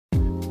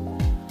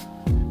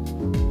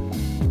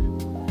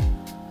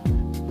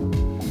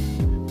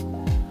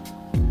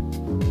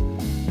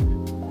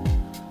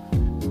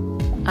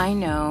I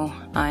know.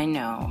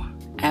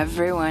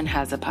 Everyone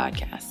has a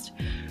podcast.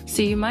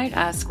 So you might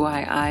ask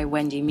why I,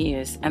 Wendy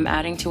Muse, am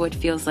adding to what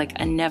feels like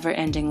a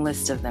never-ending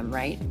list of them,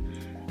 right?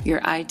 Your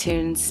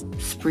iTunes,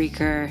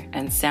 Spreaker,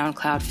 and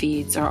SoundCloud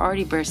feeds are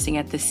already bursting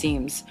at the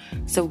seams,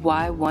 so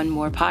why one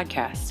more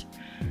podcast?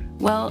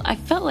 Well, I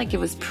felt like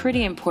it was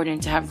pretty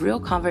important to have real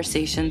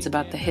conversations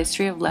about the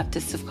history of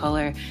leftists of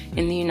color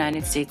in the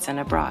United States and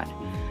abroad,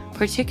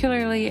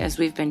 particularly as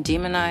we've been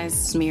demonized,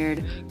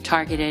 smeared,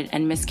 targeted,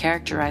 and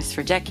mischaracterized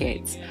for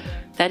decades.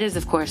 That is,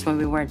 of course, when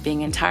we weren't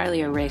being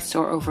entirely erased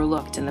or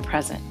overlooked in the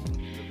present.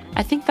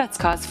 I think that's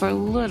cause for a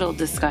little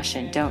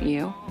discussion, don't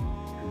you?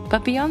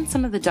 But beyond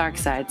some of the dark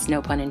sides,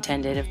 no pun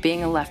intended, of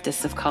being a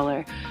leftist of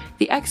color,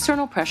 the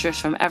external pressures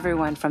from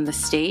everyone from the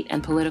state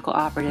and political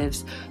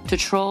operatives to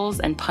trolls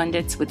and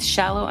pundits with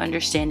shallow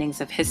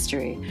understandings of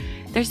history,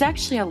 there's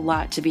actually a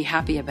lot to be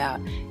happy about,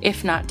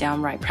 if not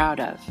downright proud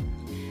of.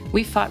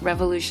 We fought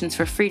revolutions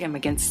for freedom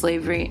against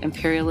slavery,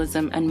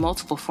 imperialism, and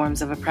multiple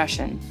forms of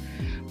oppression.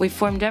 We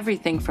formed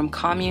everything from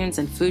communes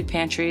and food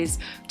pantries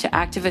to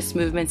activist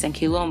movements and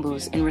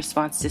quilombos in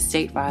response to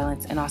state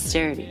violence and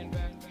austerity.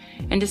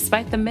 And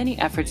despite the many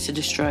efforts to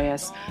destroy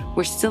us,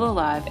 we're still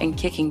alive and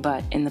kicking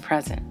butt in the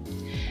present.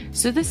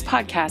 So this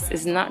podcast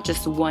is not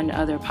just one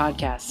other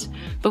podcast,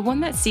 but one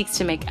that seeks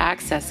to make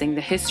accessing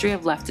the history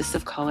of leftists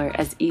of color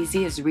as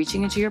easy as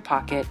reaching into your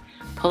pocket,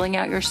 pulling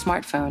out your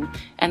smartphone,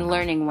 and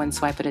learning one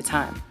swipe at a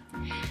time.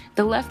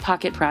 The Left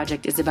Pocket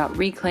Project is about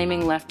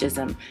reclaiming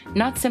leftism,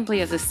 not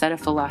simply as a set of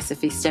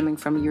philosophy stemming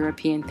from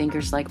European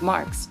thinkers like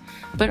Marx,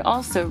 but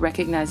also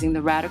recognizing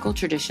the radical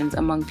traditions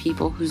among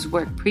people whose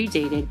work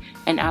predated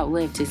and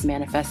outlived his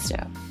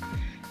manifesto.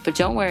 But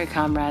don't worry,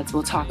 comrades,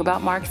 we'll talk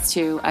about Marx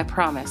too, I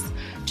promise,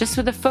 just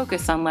with a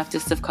focus on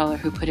leftists of color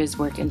who put his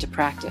work into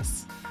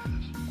practice.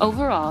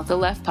 Overall, the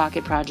Left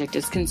Pocket Project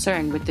is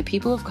concerned with the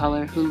people of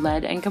color who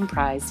led and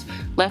comprised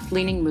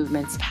left-leaning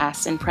movements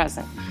past and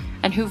present,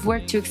 and who've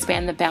worked to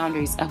expand the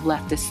boundaries of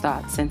leftist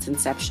thought since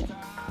inception.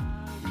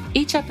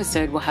 Each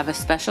episode will have a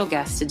special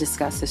guest to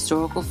discuss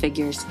historical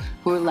figures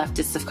who were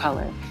leftists of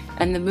color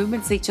and the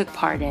movements they took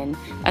part in,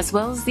 as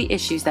well as the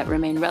issues that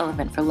remain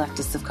relevant for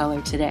leftists of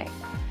color today.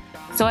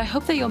 So I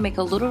hope that you'll make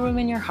a little room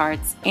in your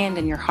hearts and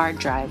in your hard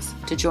drives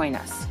to join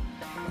us.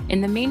 In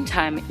the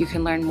meantime, you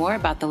can learn more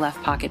about the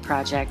Left Pocket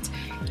Project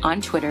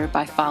on Twitter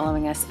by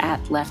following us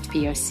at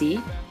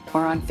LeftPOC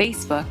or on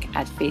Facebook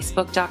at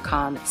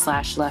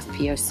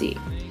facebook.com/leftpoc.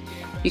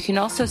 You can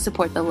also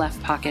support the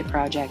Left Pocket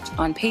Project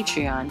on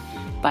Patreon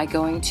by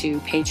going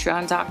to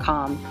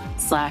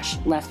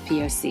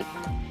patreon.com/leftpoc.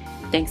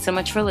 Thanks so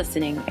much for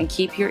listening, and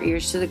keep your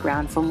ears to the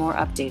ground for more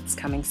updates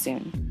coming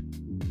soon.